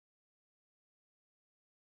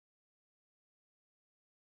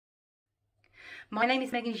My name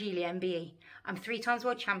is Giglia, MBE. I'm 3 times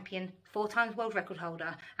world champion, 4 times world record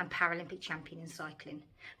holder and Paralympic champion in cycling.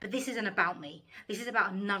 But this isn't about me. This is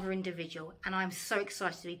about another individual, and I'm so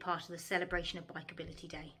excited to be part of the Celebration of Bikeability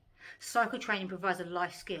Day. Cycle training provides a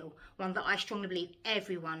life skill, one that I strongly believe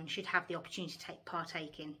everyone should have the opportunity to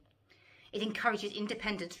partake in. It encourages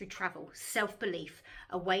independence through travel, self-belief,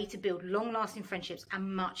 a way to build long-lasting friendships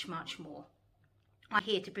and much, much more. I'm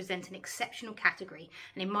here to present an exceptional category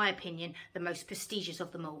and, in my opinion, the most prestigious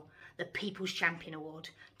of them all, the People's Champion Award,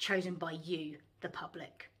 chosen by you, the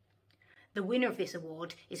public. The winner of this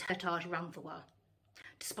award is Hartaj Ranthawa.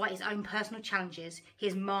 Despite his own personal challenges, he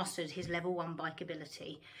has mastered his level 1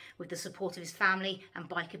 bikeability with the support of his family and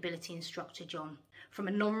bikeability instructor John. From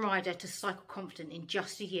a non-rider to cycle confident in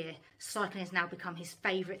just a year, cycling has now become his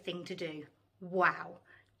favourite thing to do. Wow,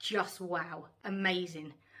 just wow,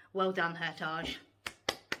 amazing. Well done, Hartaj.